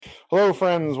Hello,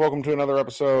 friends. Welcome to another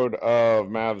episode of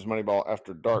Mavs Moneyball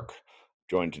After Dark.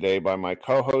 Joined today by my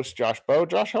co-host Josh Bowe.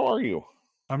 Josh, how are you?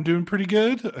 I'm doing pretty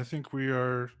good. I think we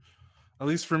are, at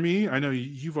least for me. I know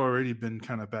you've already been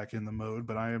kind of back in the mode,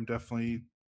 but I am definitely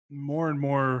more and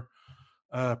more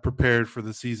prepared for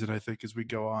the season. I think as we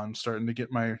go on, starting to get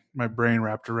my brain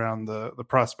wrapped around the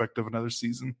prospect of another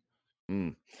season.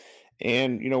 Mm.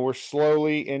 And we're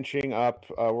slowly inching up.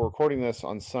 We're recording this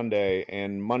on Sunday,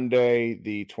 and Monday,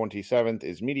 the 27th,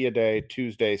 is media day.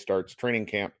 Tuesday starts training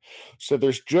camp. So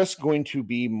there's just going to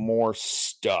be more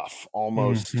stuff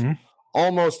almost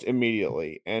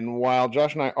immediately. And while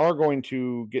Josh and I are going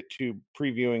to get to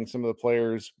previewing some of the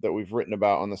players that we've written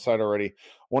about on the site already,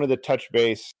 wanted to touch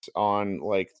base on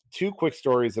like two quick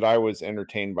stories that I was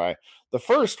entertained by. The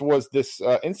first was this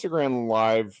Instagram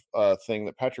live thing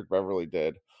that Patrick Beverley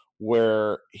did,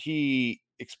 where he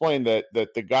explained that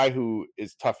the guy who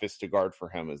is toughest to guard for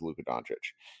him is Luka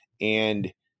Doncic.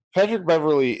 And Patrick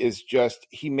Beverley is just,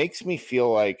 he makes me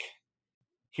feel like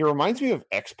he reminds me of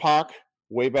X-Pac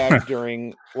way back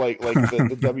during like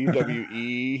the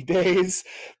WWE days,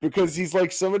 because he's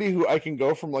like somebody who I can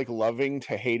go from like loving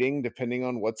to hating depending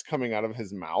on what's coming out of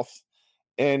his mouth.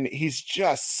 And he's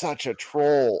just such a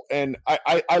troll. And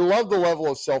I love the level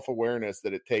of self-awareness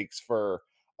that it takes for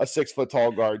a 6 foot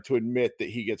tall guard to admit that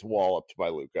he gets walloped by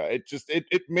Luka.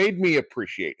 It made me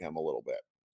appreciate him a little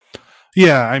bit.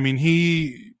 Yeah, I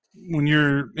mean, when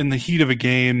you're in the heat of a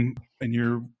game and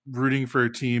you're rooting for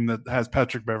a team that has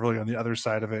Patrick Beverley on the other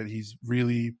side of it, he's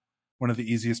really one of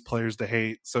the easiest players to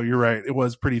hate. So you're right. It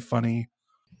was pretty funny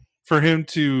for him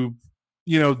to,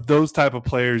 those type of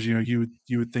players, you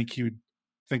would think he would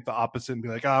think the opposite and be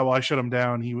like, well, I shut him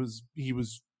down. He was,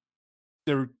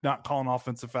 they were not calling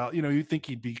offensive foul. You think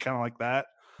he'd be kind of like that.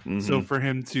 Mm-hmm. So for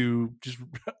him to just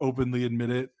openly admit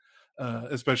it,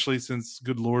 especially since,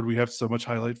 good Lord, we have so much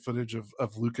highlight footage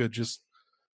of Luka just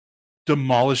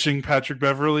demolishing Patrick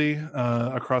Beverley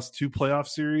across 2 playoff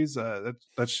series.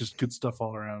 That's just good stuff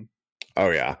all around. Oh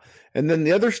yeah. And then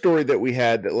the other story that we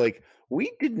had that like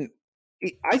we didn't,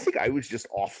 I think I was just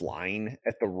offline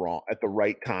at the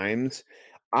right times.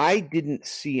 I didn't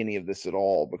see any of this at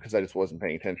all because I just wasn't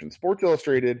paying attention. Sports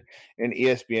Illustrated and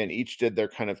ESPN each did their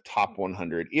kind of top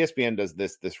 100. ESPN does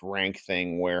this rank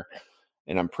thing where,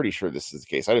 and I'm pretty sure this is the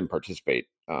case, I didn't participate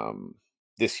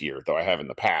this year, though I have in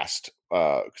the past,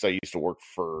 because I used to work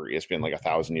for ESPN like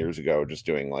 1,000 years ago, just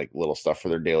doing like little stuff for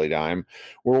their daily dime,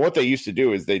 where what they used to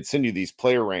do is they'd send you these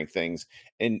player rank things,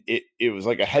 and it was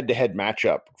like a head-to-head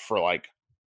matchup for like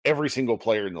every single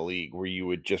player in the league, where you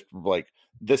would just like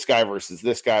this guy versus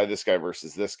this guy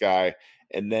versus this guy,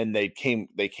 and then they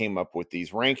came up with these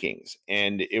rankings,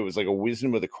 and it was like a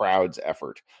wisdom of the crowds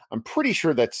effort. I'm pretty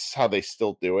sure that's how they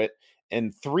still do it.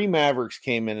 And 3 Mavericks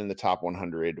came in the top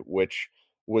 100, which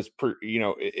was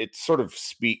it sort of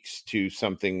speaks to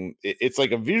something. It's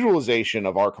like a visualization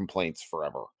of our complaints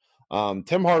forever.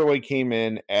 Tim Hardaway came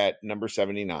in at number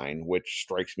 79, which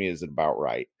strikes me as about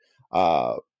right.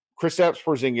 Kristaps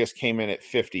Porzingis came in at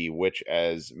 50, which,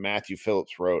 as Matthew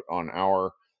Phillips wrote on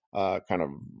our kind of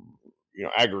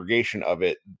aggregation of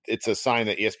it, it's a sign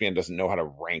that ESPN doesn't know how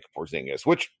to rank Porzingis,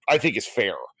 which I think is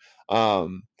fair.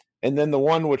 And then the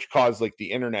one which caused like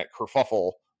the internet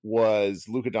kerfuffle was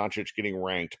Luka Doncic getting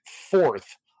ranked 4th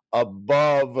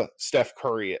above Steph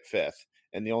Curry at 5th.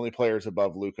 And the only players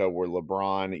above Luka were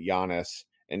LeBron, Giannis,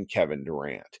 and Kevin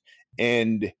Durant.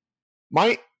 And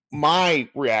my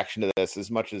reaction to this, as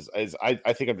much as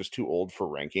I think I'm just too old for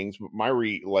rankings, but my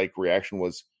reaction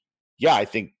was, yeah, I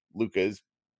think Luka is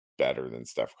better than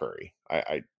Steph Curry.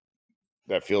 I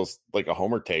that feels like a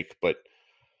homer take, but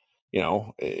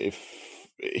if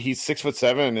he's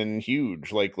 6'7" and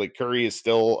huge, like Curry is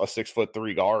still a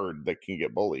 6'3" guard that can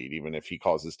get bullied, even if he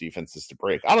causes defenses to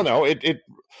break. I don't know. It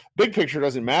big picture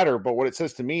doesn't matter, but what it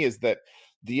says to me is that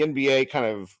the NBA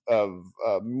kind of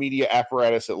media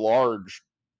apparatus at large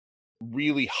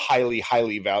really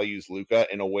highly values Luka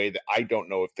in a way that I don't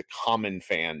know if the common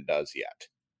fan does yet.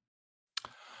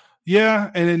 Yeah,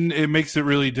 and it makes it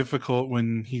really difficult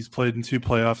when he's played in 2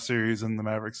 playoff series and the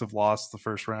Mavericks have lost the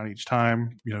first round each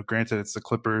time. Granted, it's the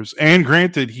Clippers, and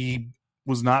granted, he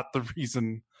was not the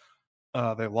reason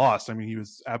they lost. I mean,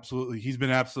 he's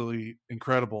been absolutely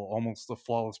incredible, almost a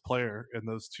flawless player in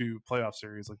those 2 playoff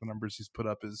series. Like, the numbers he's put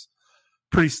up is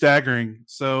pretty staggering.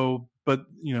 So, but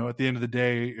at the end of the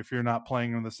day, if you're not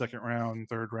playing in the second round,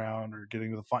 third round, or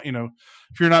getting to the final,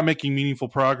 if you're not making meaningful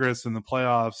progress in the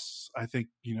playoffs, I think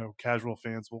casual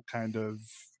fans will kind of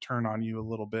turn on you a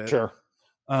little bit. Sure.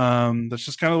 That's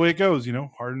just kind of the way it goes.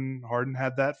 Harden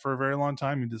had that for a very long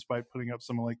time, and despite putting up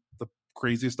some of like the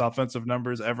craziest offensive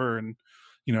numbers ever, and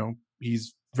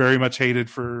he's very much hated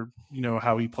for,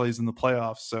 how he plays in the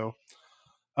playoffs. So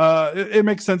it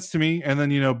makes sense to me. And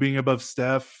then, being above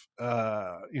Steph,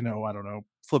 I don't know,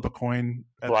 flip a coin.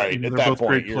 Right. At They're that both point,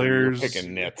 great you're players.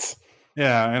 picking nits.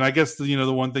 Yeah, and I guess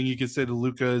the one thing you could say to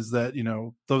Luka is that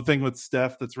the thing with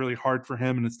Steph that's really hard for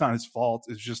him, and it's not his fault,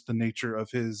 is just the nature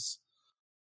of his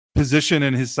position,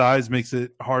 and his size makes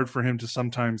it hard for him to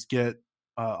sometimes get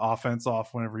offense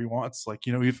off whenever he wants. Like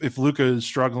if Luka is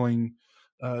struggling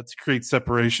to create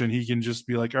separation, he can just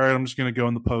be like, all right, I'm just going to go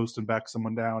in the post and back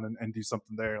someone down and do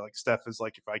something there. Like Steph is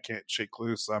like, if I can't shake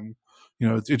loose,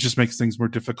 it just makes things more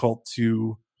difficult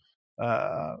to.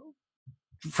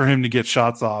 For him to get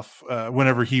shots off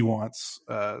whenever he wants,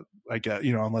 I get,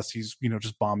 unless he's,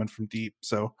 just bombing from deep.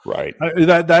 So right.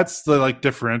 That's the like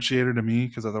differentiator to me,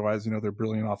 because otherwise, they're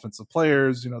brilliant offensive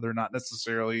players. They're not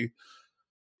necessarily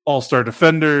all-star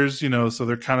defenders, so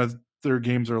they're kind of, their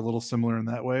games are a little similar in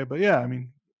that way. But yeah, I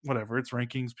mean, whatever, it's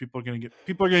rankings. People are going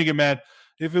to get mad.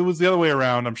 If it was the other way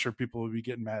around, I'm sure people would be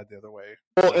getting mad the other way.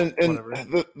 Well, and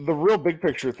the real big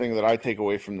picture thing that I take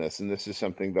away from this, and this is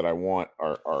something that I want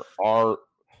our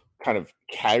kind of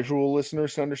casual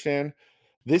listeners to understand,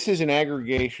 this is an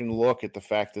aggregation look at the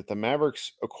fact that the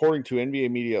Mavericks, according to NBA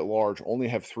media at large, only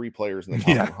have 3 players in the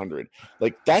top 100.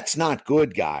 Like, that's not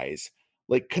good, guys.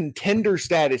 Like, contender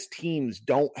status teams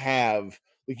don't have.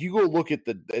 Like, you go look at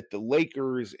the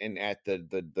Lakers and at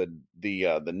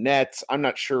the Nets. I'm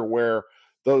not sure where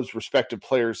those respective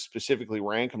players specifically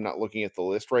rank. I'm not looking at the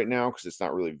list right now because it's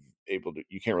not really able to.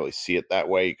 You can't really see it that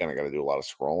way. You kind of got to do a lot of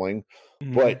scrolling.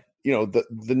 Mm-hmm. But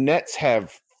the Nets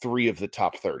have 3 of the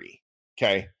top 30.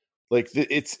 Okay, like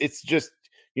it's just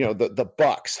the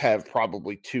Bucks have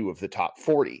probably 2 of the top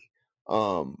 40.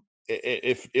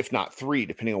 If not 3,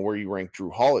 depending on where you rank Drew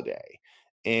Holiday.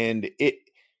 And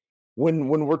when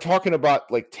we're talking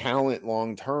about like talent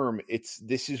long term,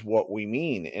 this is what we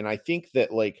mean. And I think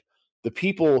that like the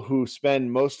people who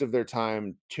spend most of their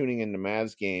time tuning into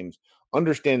Mavs games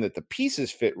understand that the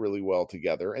pieces fit really well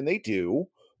together, and they do,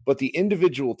 but the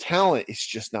individual talent is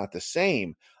just not the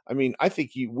same. I mean, I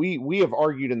think we have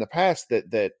argued in the past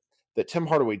that Tim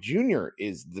Hardaway Jr.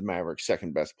 is the Mavericks'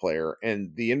 second best player,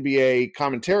 and the NBA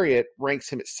commentariat ranks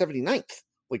him at 79th.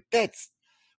 Like, that's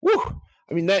woo.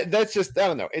 I mean, that's just, I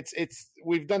don't know. It's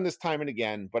we've done this time and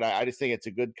again, but I just think it's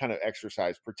a good kind of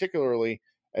exercise, particularly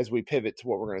as we pivot to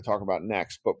what we're going to talk about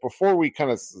next. But before we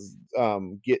kind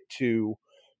of get to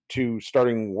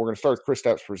starting, we're going to start with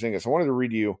Kristaps Porzingis. I wanted to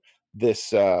read you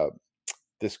this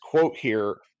quote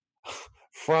here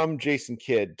from Jason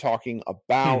Kidd talking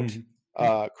about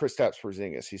Kristaps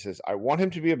Porzingis. He says, "I want him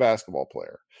to be a basketball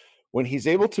player. When he's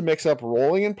able to mix up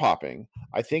rolling and popping,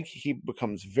 I think he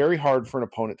becomes very hard for an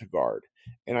opponent to guard.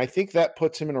 And I think that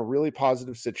puts him in a really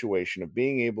positive situation of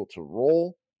being able to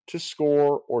roll to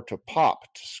score or to pop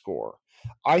to score.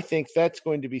 I think that's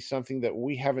going to be something that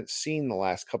we haven't seen the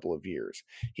last couple of years.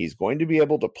 He's going to be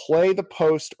able to play the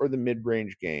post or the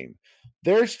mid-range game."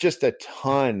 There's just a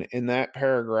ton in that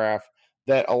paragraph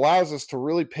that allows us to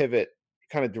really pivot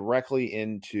kind of directly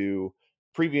into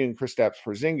previewing Kristaps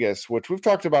Porzingis, which we've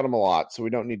talked about him a lot, so we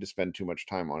don't need to spend too much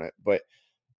time on it. But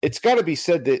it's got to be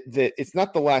said that it's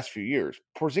not the last few years.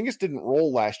 Porzingis didn't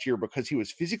roll last year because he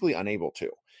was physically unable to.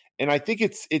 And I think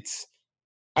it's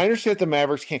I understand that the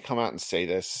Mavericks can't come out and say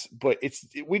this, but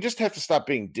we just have to stop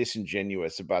being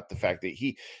disingenuous about the fact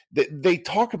that they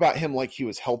talk about him like he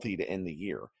was healthy to end the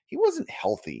year. He wasn't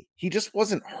healthy. He just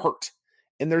wasn't hurt.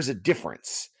 And there's a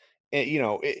difference. And,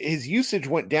 his usage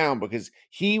went down because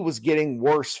he was getting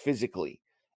worse physically.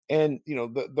 And,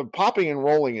 the popping and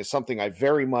rolling is something I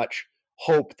very much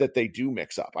hope that they do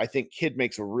mix up. I think Kidd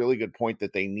makes a really good point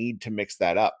that they need to mix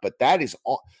that up, but that is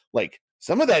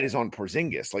some of that is on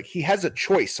Porzingis. Like, he has a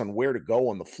choice on where to go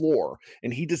on the floor,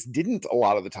 and he just didn't a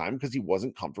lot of the time because he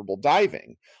wasn't comfortable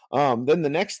diving. Then the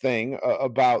next thing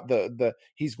about the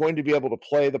he's going to be able to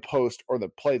play the post or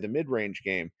play the mid-range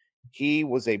game. He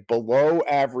was a below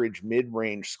average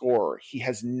mid-range scorer. He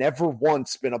has never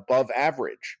once been above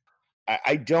average.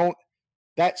 I don't.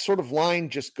 That sort of line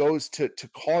just goes to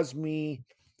cause me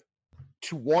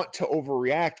to want to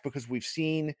overreact, because we've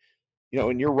seen,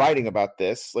 and you're writing about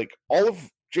this, like all of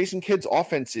Jason Kidd's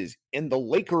offenses and the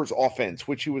Lakers offense,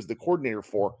 which he was the coordinator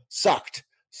for, sucked.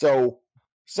 So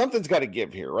something's got to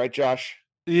give here, right, Josh?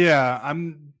 Yeah,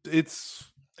 it's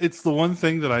the one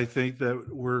thing that I think that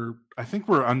we're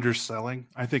underselling.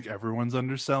 I think everyone's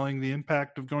underselling the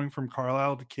impact of going from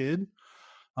Carlisle to Kidd.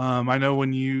 I know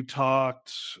when you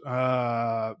talked,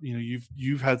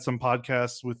 you've had some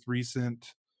podcasts with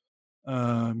recent,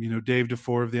 Dave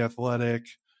DeFore of The Athletic,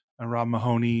 Rob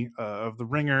Mahoney of The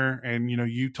Ringer. And,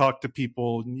 you talk to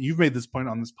people, you've made this point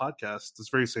on this podcast, this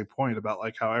very same point about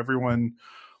like how everyone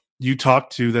you talk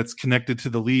to that's connected to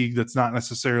the league, that's not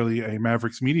necessarily a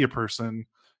Mavericks media person,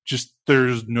 just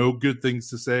there's no good things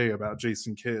to say about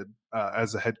Jason Kidd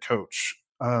as a head coach.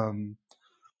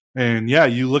 And yeah,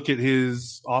 you look at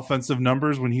his offensive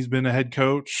numbers when he's been a head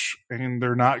coach, and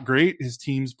they're not great. His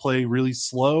teams play really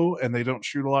slow, and they don't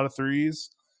shoot a lot of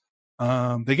threes.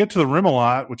 They get to the rim a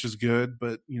lot, which is good,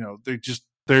 but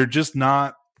they're just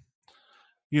not.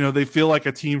 They feel like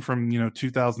a team from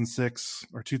 2006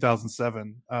 or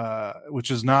 2007,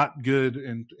 which is not good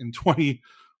in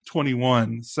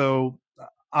 2021. So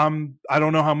I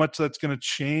don't know how much that's going to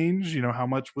change. How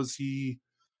much was he?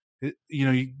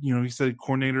 He said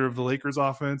coordinator of the Lakers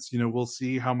offense. We'll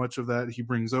see how much of that he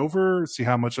brings over, see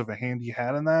how much of a hand he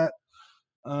had in that.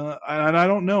 And I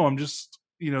don't know. I'm just,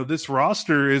 this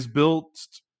roster is built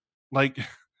like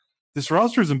this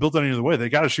roster isn't built any other way. They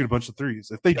got to shoot a bunch of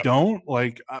threes. If they don't,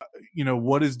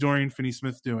 what is Dorian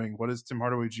Finney-Smith doing? What is Tim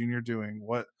Hardaway Jr. doing?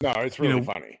 No, it's really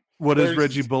funny. What is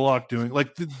Reggie Bullock doing?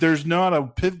 Like, there's not a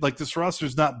pivot. Like, this roster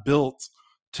is not built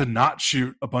to not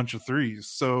shoot a bunch of threes.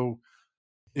 So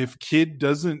if Kidd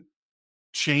doesn't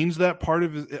change that part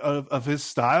of his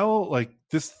style, like,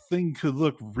 this thing could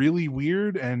look really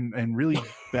weird and really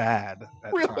bad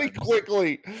really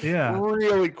quickly. Yeah.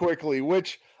 Really quickly,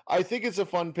 which I think it's a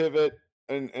fun pivot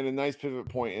and a nice pivot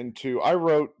point into. I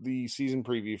wrote the season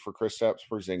preview for Kristaps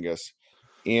Porzingis,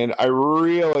 and I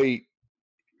really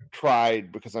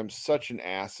tried, because I'm such an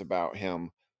ass about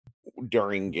him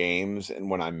during games and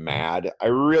when I'm mad, I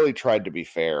really tried to be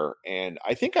fair, and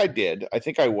I think I did. I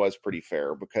think I was pretty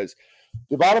fair, because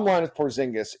the bottom line of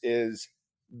Porzingis is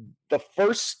the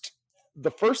first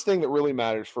thing that really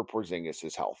matters for Porzingis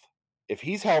is health. If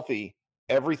he's healthy,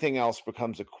 everything else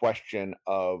becomes a question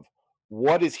of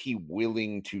what is he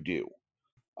willing to do?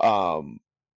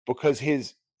 Because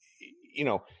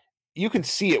you can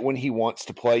see it when he wants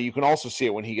to play. You can also see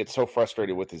it when he gets so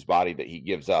frustrated with his body that he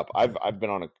gives up. I've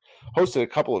been hosted a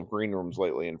couple of green rooms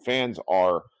lately, and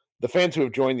the fans who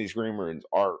have joined these green rooms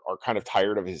are kind of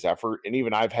tired of his effort. And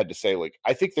even I've had to say, like,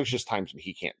 I think there's just times when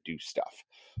he can't do stuff.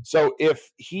 So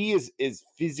if he is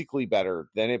physically better,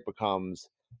 then it becomes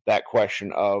that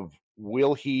question of,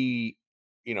 will he,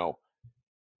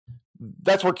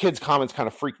 that's where Kidd's comments kind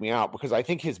of freak me out, because I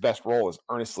think his best role is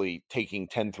earnestly taking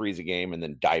 10 threes a game and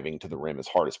then diving to the rim as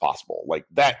hard as possible. Like,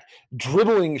 that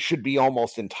dribbling should be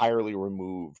almost entirely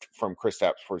removed from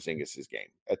Kristaps Porzingis' game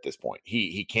at this point.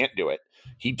 He can't do it.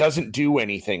 He doesn't do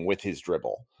anything with his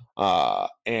dribble.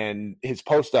 And his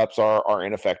post-ups are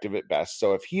ineffective at best.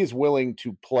 So if he is willing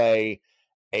to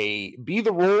be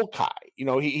the role guy,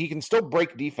 he can still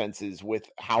break defenses with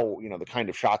how, the kind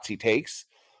of shots he takes,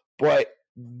 but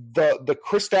the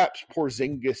Kristaps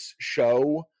Porzingis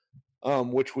show,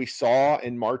 which we saw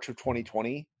in March of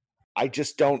 2020, I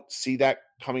just don't see that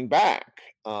coming back.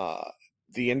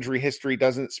 The injury history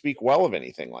doesn't speak well of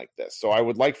anything like this. So I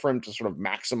would like for him to sort of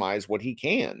maximize what he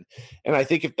can. And I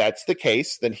think if that's the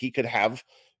case, then he could have,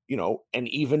 an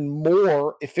even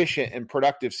more efficient and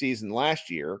productive season last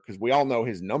year, because we all know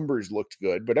his numbers looked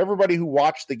good, but everybody who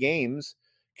watched the games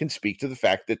can speak to the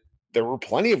fact that there were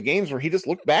plenty of games where he just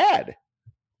looked bad.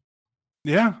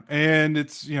 Yeah, and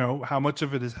it's, how much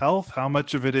of it is health, how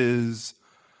much of it is,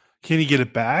 can he get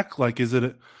it back? Like, is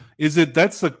it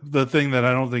that's the thing that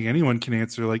I don't think anyone can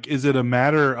answer. Like, is it a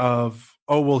matter of,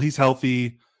 oh, well, he's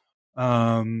healthy,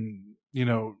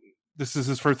 this is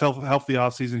his first healthy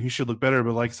offseason, he should look better,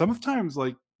 but like sometimes,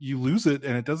 like, you lose it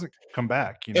and it doesn't come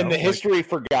back. And the history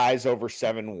for guys over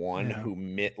 7'1" who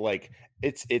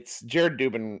it's Jared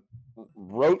Dubin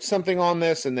wrote something on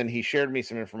this, and then he shared me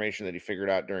some information that he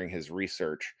figured out during his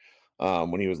research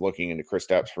when he was looking into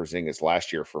Kristaps Porzingis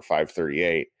last year for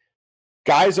 538.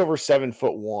 Guys over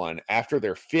 7'1" after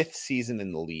their fifth season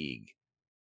in the league,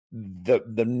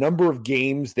 the number of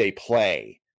games they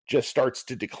play just starts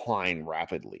to decline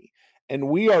rapidly, and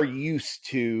we are used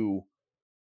to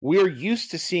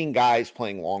seeing guys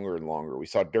playing longer and longer. We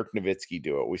saw Dirk Nowitzki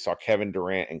do it. We saw Kevin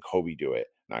Durant and Kobe do it.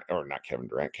 Not Kevin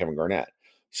Durant, Kevin Garnett.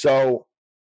 So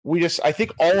I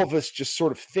think all of us just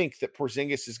sort of think that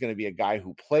Porzingis is going to be a guy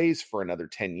who plays for another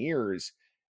 10 years.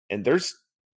 And there's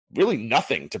really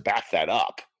nothing to back that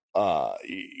up.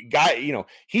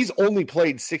 He's only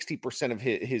played 60% of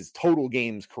his total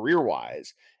games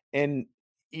career-wise. And,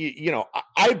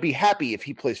 I'd be happy if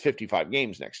he plays 55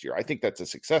 games next year. I think that's a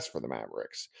success for the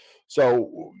Mavericks.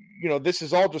 So, this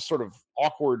is all just sort of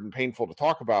awkward and painful to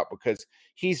talk about, because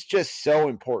he's just so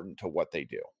important to what they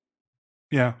do.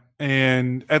 Yeah.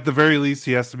 And at the very least,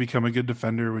 he has to become a good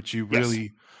defender, which you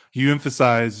really you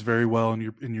emphasize very well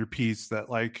in your piece that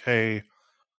like, hey,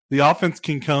 the offense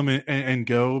can come and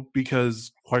go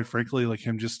because, quite frankly, like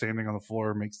him just standing on the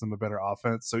floor makes them a better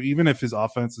offense. So even if his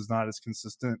offense is not as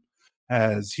consistent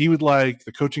as he would like,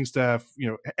 the coaching staff,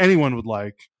 anyone would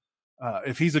like,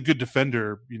 if he's a good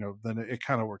defender, then it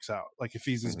kind of works out. Like if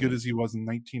he's as good as he was in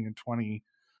 19 and 20,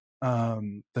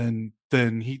 then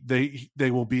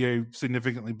they will be a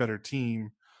significantly better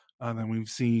team than we've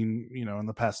seen, in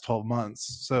the past 12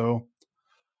 months. So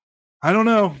I don't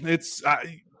know.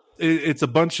 It's a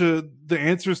bunch of the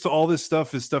answers to all this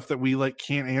stuff is stuff that we like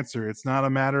can't answer. It's not a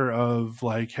matter of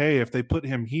like, hey, if they put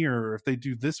him here, or if they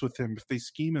do this with him, if they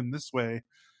scheme him this way,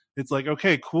 it's like,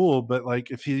 okay, cool. But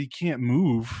like, if he can't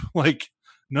move, like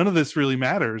none of this really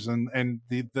matters. And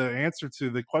the answer to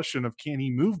the question of can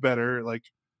he move better, like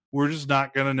we're just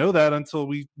not going to know that until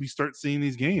we start seeing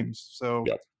these games. So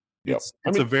Yep.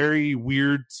 it's a very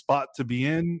weird spot to be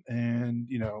in. And,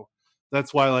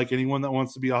 that's why like anyone that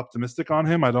wants to be optimistic on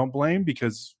him, I don't blame,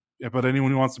 but anyone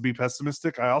who wants to be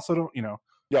pessimistic, I also don't,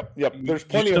 Yep. There's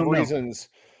plenty of reasons.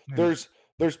 Yeah.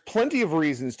 There's plenty of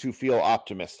reasons to feel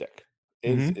optimistic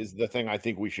is the thing I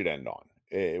think we should end on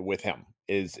with him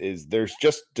is there's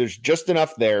just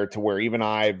enough there to where even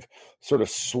I've sort of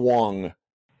swung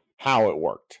how it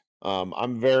worked. I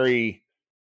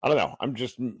don't know.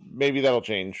 Maybe that'll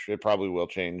change. It probably will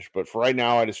change, but for right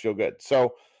now, I just feel good.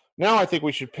 So now I think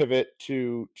we should pivot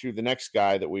to the next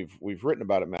guy that we've written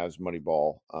about at Mavs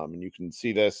Moneyball. And you can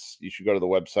see this. You should go to the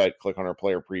website, click on our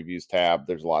player previews tab.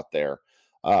 There's a lot there.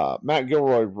 Matt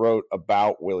Gilroy wrote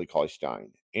about Willie Cauley-Stein.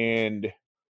 And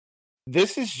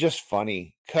this is just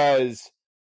funny because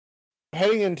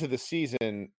heading into the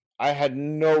season, I had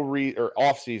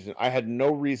off season, I had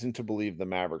no reason to believe the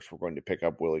Mavericks were going to pick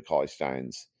up Willie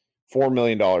Cauley-Stein's $4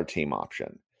 million team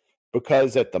option.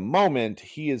 Because at the moment,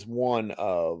 he is one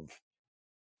of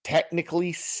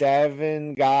technically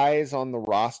 7 guys on the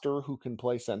roster who can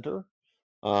play center.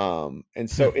 And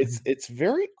so it's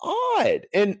very odd.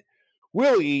 And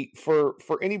Willie, for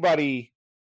anybody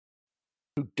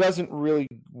who doesn't really,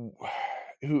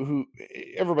 who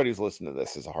everybody who's listening to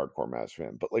this is a hardcore Mavs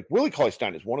fan, but like Willie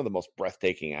Cauley-Stein is one of the most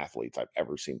breathtaking athletes I've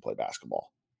ever seen play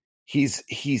basketball. He's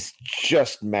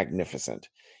just magnificent.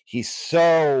 He's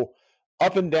so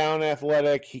up and down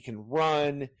athletic. He can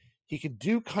run. He can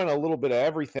do kind of a little bit of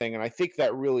everything. And I think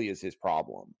that really is his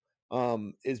problem,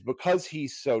 is because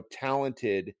he's so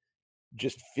talented,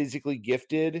 just physically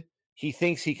gifted. He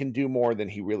thinks he can do more than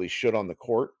he really should on the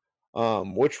court,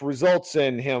 which results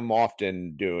in him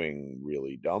often doing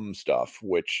really dumb stuff,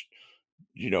 which,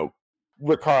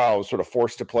 Rick Carlisle was sort of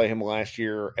forced to play him last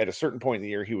year. At a certain point in the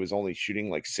year, he was only shooting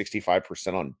like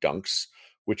 65% on dunks,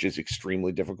 which is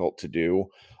extremely difficult to do.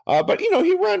 But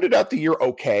he rounded out the year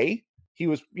okay. He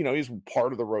was, he's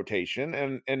part of the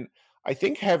rotation. And I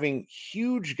think having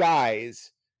huge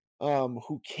guys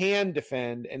who can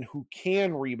defend and who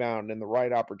can rebound in the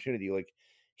right opportunity, like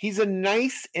he's a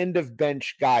nice end of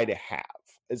bench guy to have,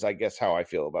 is I guess how I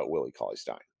feel about Willie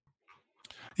Cauley-Stein.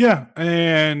 Yeah,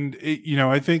 and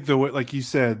I think like you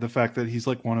said, the fact that he's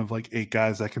like one of like 8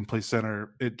 guys that can play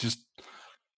center, it just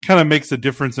kind of makes a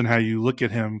difference in how you look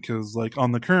at him. Because like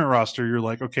on the current roster, you're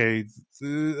like, okay,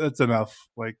 that's enough.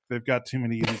 Like they've got too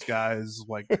many of these guys.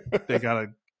 Like they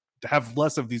gotta have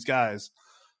less of these guys.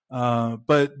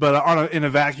 But in a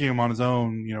vacuum on his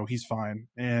own, he's fine.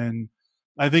 And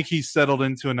I think he's settled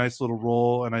into a nice little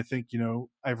role. And I think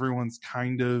everyone's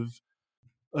kind of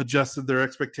adjusted their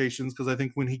expectations, because I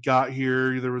think when he got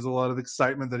here there was a lot of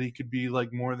excitement that he could be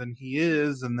like more than he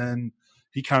is, and then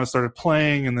he kind of started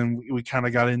playing, and then we kind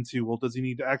of got into, well, does he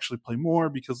need to actually play more?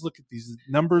 Because look at these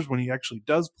numbers when he actually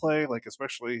does play, like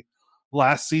especially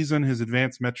last season his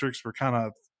advanced metrics were kind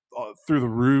of through the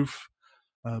roof,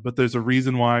 but there's a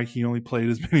reason why he only played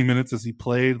as many minutes as he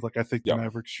played. Like I think the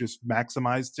Mavericks just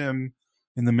maximized him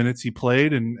in the minutes he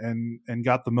played and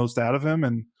got the most out of him.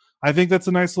 And I think that's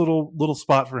a nice little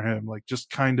spot for him. Like just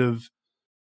kind of,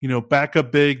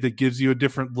 backup big that gives you a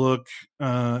different look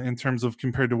in terms of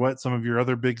compared to what some of your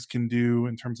other bigs can do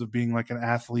in terms of being like an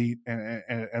athlete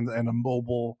and a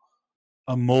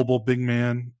mobile big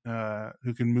man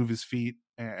who can move his feet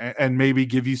and maybe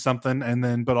give you something. And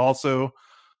then, but also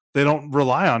they don't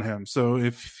rely on him. So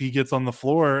if he gets on the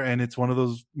floor and it's one of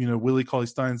those, Willie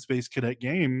Cauley-Stein Space Cadet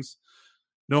games,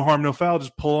 no harm, no foul,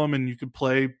 just pull him and you could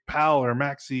play Powell or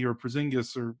Maxey or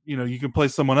Porzingis, or, you can play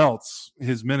someone else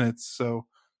his minutes. So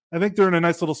I think they're in a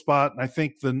nice little spot. And I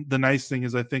think the nice thing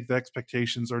is I think the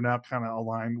expectations are now kind of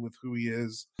aligned with who he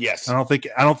is. Yes. I don't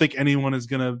think anyone is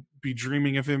going to be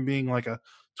dreaming of him being like a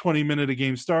 20-minute a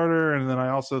game starter. And then I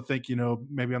also think,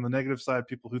 maybe on the negative side,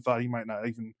 people who thought he might not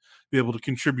even be able to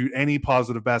contribute any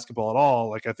positive basketball at all.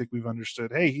 Like, I think we've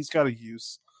understood, hey, he's got a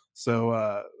use.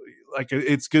 So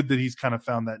it's good that he's kind of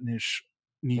found that niche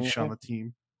on the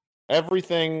team.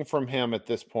 Everything from him at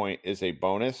this point is a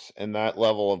bonus, and that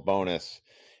level of bonus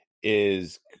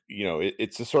is,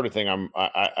 it's the sort of thing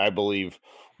I believe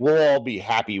we'll all be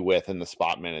happy with in the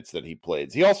spot minutes that he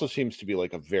plays. He also seems to be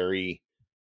like a very,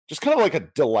 just kind of like a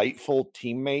delightful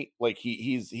teammate. Like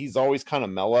he's always kind of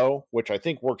mellow, which I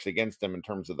think works against him in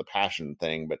terms of the passion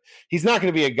thing, but he's not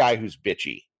going to be a guy who's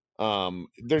bitchy.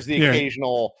 There's the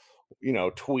occasional,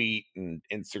 tweet and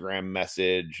Instagram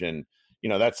message, and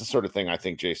that's the sort of thing I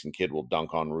think Jason Kidd will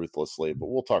dunk on ruthlessly. But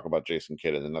we'll talk about Jason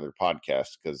Kidd in another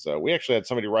podcast, because we actually had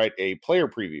somebody write a player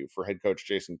preview for head coach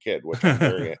Jason Kidd, which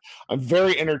I'm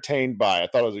very entertained by. I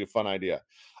thought it was a fun idea.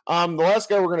 The last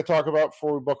guy we're going to talk about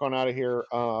before we book on out of here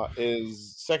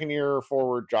is second-year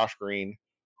forward Josh Green,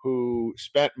 who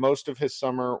spent most of his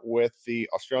summer with the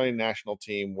Australian national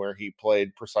team, where he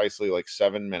played precisely like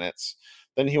 7 minutes.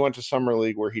 Then he went to Summer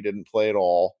League, where he didn't play at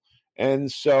all.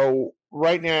 And so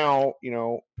right now,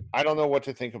 I don't know what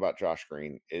to think about Josh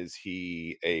Green. Is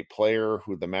he a player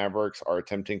who the Mavericks are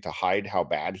attempting to hide how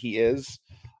bad he is?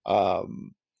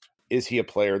 Is he a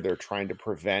player they're trying to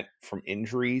prevent from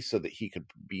injury so that he could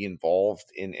be involved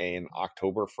in an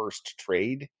October 1st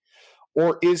trade?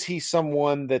 Or is he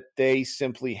someone that they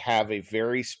simply have a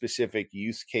very specific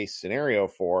use case scenario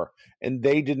for, and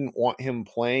they didn't want him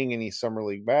playing any Summer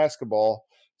League basketball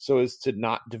so as to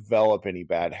not develop any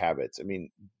bad habits? I mean,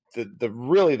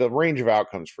 the range of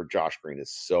outcomes for Josh Green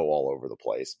is so all over the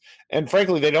place. And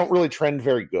frankly, they don't really trend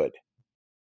very good.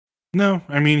 No,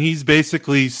 I mean, he's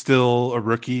basically still a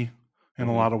rookie in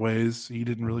a lot of ways. He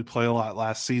didn't really play a lot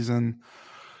last season.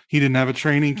 He didn't have a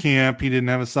training camp. He didn't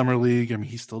have a summer league. I mean,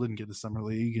 he still didn't get a summer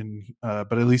league,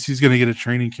 but at least he's going to get a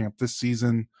training camp this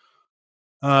season.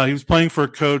 He was playing for a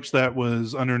coach that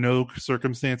was under no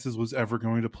circumstances was ever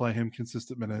going to play him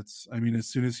consistent minutes. I mean, as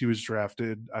soon as he was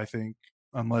drafted, I think,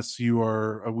 unless you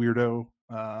are a weirdo,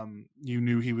 you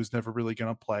knew he was never really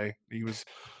going to play. He was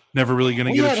never really going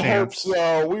to get a chance. Hopes,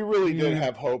 though. We really did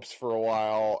have hopes for a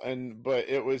while, but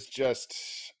it was just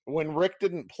when Rick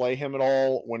didn't play him at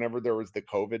all. Whenever there was the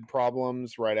COVID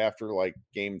problems right after like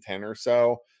game 10 or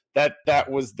so, that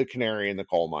was the canary in the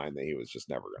coal mine that he was just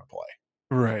never going to play.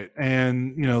 Right,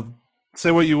 and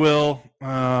say what you will,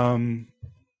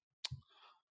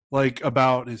 like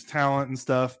about his talent and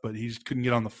stuff, but he just couldn't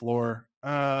get on the floor.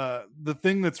 The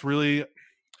thing that's really,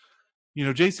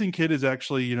 Jason Kidd is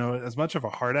actually, as much of a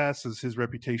hard ass as his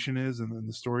reputation is and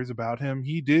the stories about him,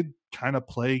 he did kind of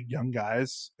play young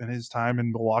guys in his time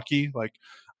in Milwaukee. Like,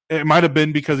 it might have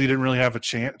been because he didn't really have a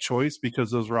choice,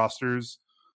 because those rosters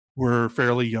were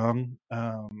fairly young.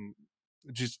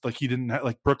 Just like he didn't have,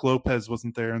 like Brooke Lopez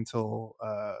wasn't there until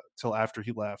after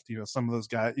he left. Some of those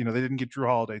guys, they didn't get Drew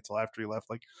Holiday till after he left.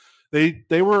 Like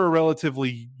they were a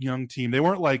relatively young team. They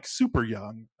weren't like super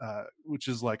young, which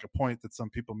is like a point that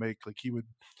some people make. Like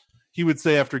he would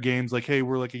say after games, like, "Hey,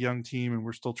 we're like a young team and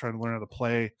we're still trying to learn how to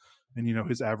play." And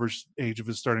his average age of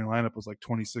his starting lineup was like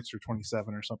 26 or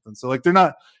 27 or something. So like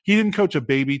he didn't coach a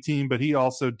baby team, but he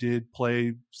also did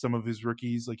play some of his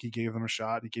rookies. Like he gave them a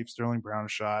shot. He gave Sterling Brown a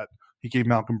shot. He gave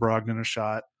Malcolm Brogdon a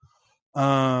shot.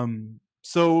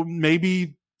 So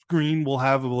maybe Green will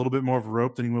have a little bit more of a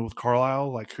rope than he will with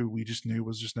Carlisle, like who we just knew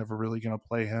was just never really going to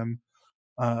play him.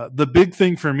 The big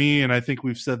thing for me, and I think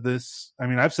we've said this, I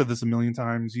mean, I've said this a million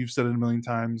times. You've said it a million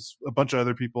times. A bunch of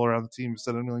other people around the team have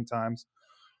said it a million times.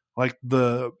 Like we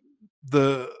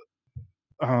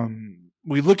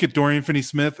look at Dorian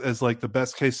Finney-Smith as like the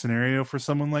best case scenario for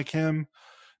someone like him.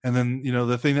 And then,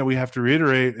 the thing that we have to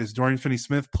reiterate is Dorian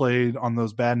Finney-Smith played on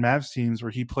those bad Mavs teams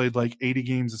where he played like 80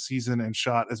 games a season and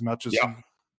shot as much as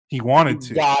he wanted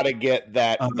to. Got to get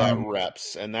that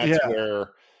reps. And that's where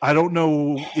I don't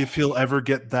know if he'll ever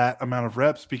get that amount of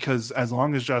reps, because as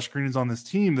long as Josh Green is on this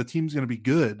team, the team's going to be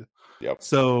good. Yep.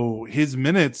 So his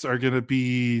minutes are going to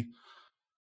be,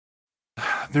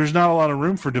 there's not a lot of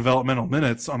room for developmental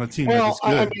minutes on a team that is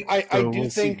good. I do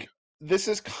think this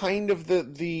is kind of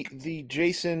the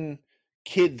Jason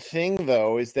Kidd thing,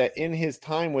 though, is that in his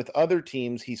time with other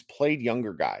teams, he's played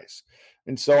younger guys.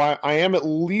 And so I am at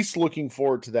least looking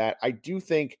forward to that. I do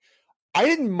think I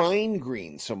didn't mind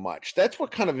Green so much. That's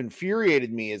what kind of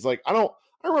infuriated me, is like, I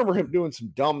remember him doing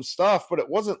some dumb stuff, but it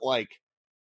wasn't like,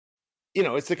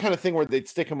 it's the kind of thing where they'd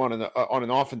stick him on an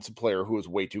offensive player who was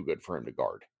way too good for him to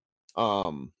guard.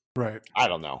 Right. I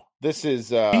don't know. This is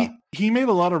he made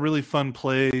a lot of really fun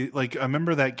play. Like I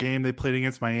remember that game they played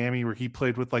against Miami where he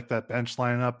played with like that bench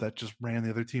lineup that just ran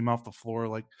the other team off the floor.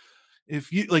 Like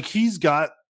if you like, he's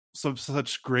got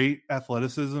such great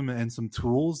athleticism and some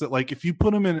tools that like if you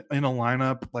put him in a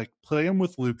lineup, like play him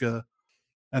with Luka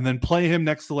and then play him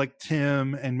next to like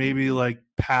Tim and maybe like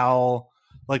Powell.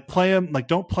 Like play him, like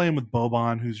don't play him with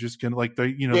Boban, who's just gonna like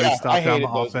they stop down the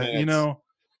offense.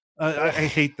 I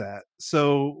hate that.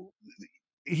 So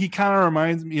he kind of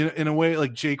reminds me in a way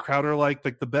like Jay Crowder, like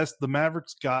the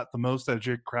Mavericks got the most out of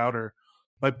Jay Crowder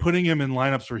by putting him in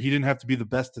lineups where he didn't have to be the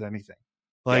best at anything.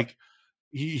 Like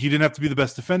he didn't have to be the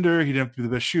best defender, he didn't have to be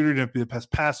the best shooter, he didn't have to be the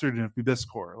best passer, he didn't have to be the best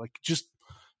scorer. Like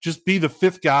just be the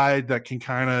fifth guy that can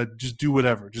kind of just do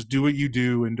whatever, just do what you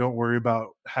do and don't worry about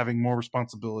having more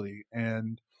responsibility.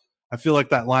 And I feel like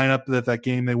that lineup that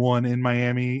game they won in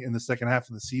Miami in the second half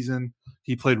of the season,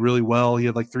 he played really well. He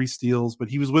had like 3 steals, but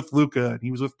he was with Luka and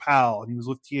he was with Powell and he was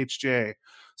with THJ.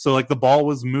 So like the ball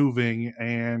was moving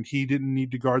and he didn't need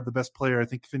to guard the best player. I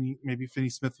think maybe Finney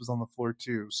Smith was on the floor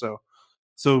too. So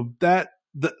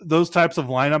those types of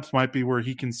lineups might be where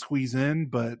he can squeeze in.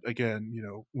 But again,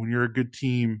 when you're a good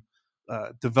team,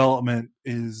 development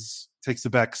takes the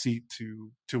back seat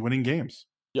to winning games.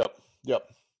 Yep.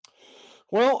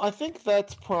 Well, I think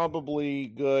that's probably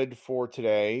good for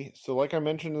today. So like I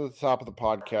mentioned at the top of the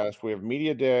podcast, we have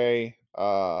Media Day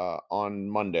on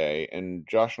Monday, and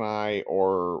Josh and I,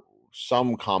 or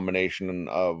some combination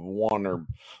of one or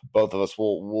both of us,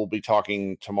 will be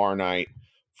talking tomorrow night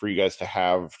for you guys to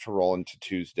have to roll into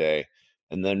Tuesday.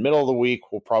 And then middle of the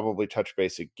week, we'll probably touch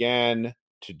base again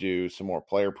to do some more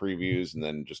player previews and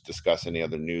then just discuss any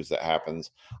other news that happens.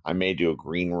 I may do a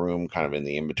green room kind of in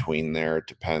the in-between there. It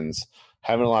depends.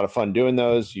 Having a lot of fun doing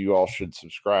those. You all should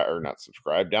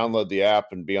download the app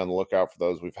and be on the lookout for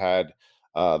those. We've had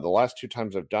the last 2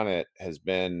 times I've done it has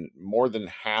been more than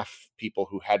half people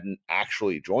who hadn't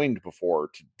actually joined before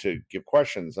to give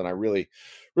questions. And I really,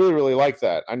 really, really like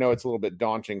that. I know it's a little bit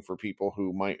daunting for people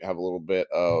who might have a little bit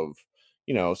of,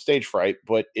 stage fright,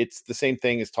 but it's the same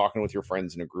thing as talking with your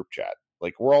friends in a group chat.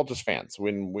 Like, we're all just fans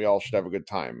when we all should have a good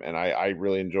time. And I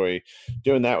really enjoy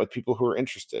doing that with people who are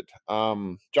interested.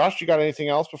 Josh, you got anything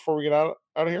else before we get out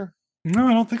of here? No,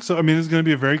 I don't think so. I mean, it's going to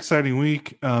be a very exciting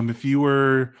week. If you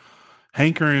were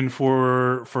hankering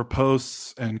for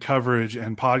posts and coverage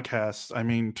and podcasts, I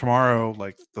mean, tomorrow,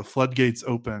 like the floodgates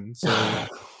open. So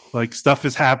like stuff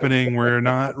is happening. We're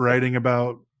not writing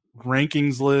about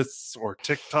rankings lists or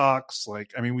TikToks.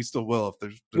 Like, I mean, we still will if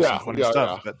there's some funny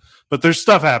stuff, but there's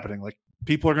stuff happening. Like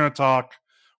people are going to talk.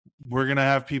 We're going to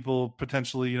have people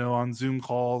potentially, on Zoom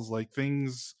calls, like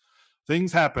things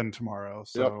happen tomorrow.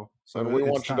 So and we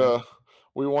want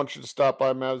you to stop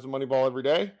by Mavs and Moneyball every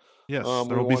day. Yes,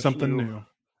 there will be something new.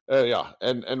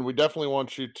 And we definitely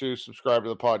want you to subscribe to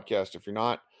the podcast. If you're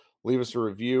not, leave us a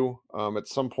review. At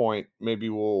some point, maybe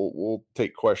we'll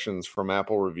take questions from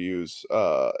Apple reviews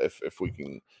if we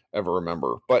can ever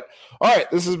remember. But all right,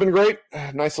 this has been great.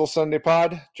 Nice little Sunday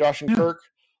pod, Josh and Kirk.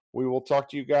 We will talk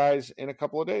to you guys in a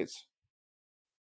couple of days.